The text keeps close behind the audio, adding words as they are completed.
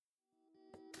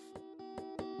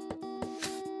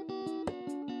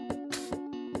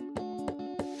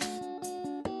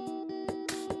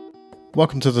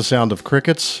Welcome to The Sound of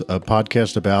Crickets, a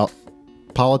podcast about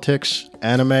politics,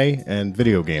 anime, and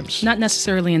video games. Not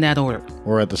necessarily in that order.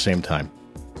 Or at the same time.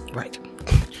 Right.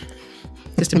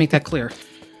 Just to make that clear.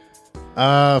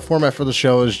 Format for the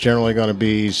show is generally going to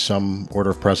be some order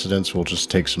of precedence. We'll just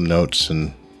take some notes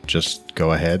and just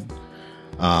go ahead.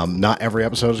 Not every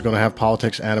episode is going to have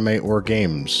politics, anime, or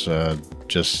games.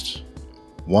 Just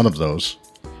one of those.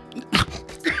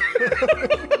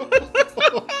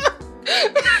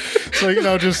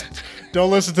 So, just don't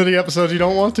listen to the episodes you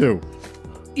don't want to.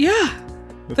 Yeah.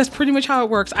 That's pretty much how it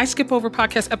works. I skip over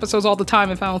podcast episodes all the time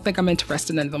if I don't think I'm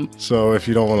interested in them. So if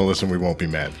you don't want to listen, we won't be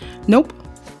mad. Nope.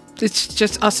 It's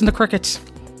just us and the crickets.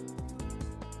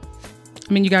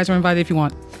 I mean, you guys are invited if you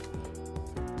want.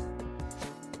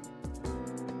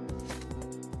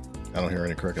 I don't hear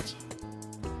any crickets.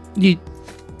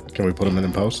 Can we put them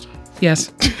in post?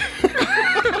 Yes.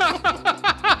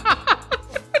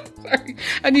 Sorry.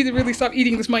 I need to really stop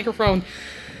eating this microphone.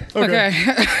 Okay.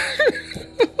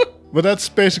 But that's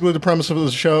basically the premise of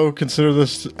the show. Consider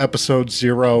this episode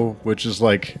 0, which is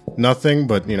like nothing,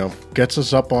 but, gets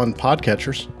us up on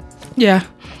podcatchers. Yeah.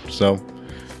 So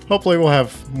hopefully we'll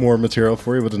have more material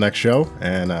for you with the next show,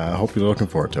 and I hope you're looking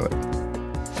forward to it.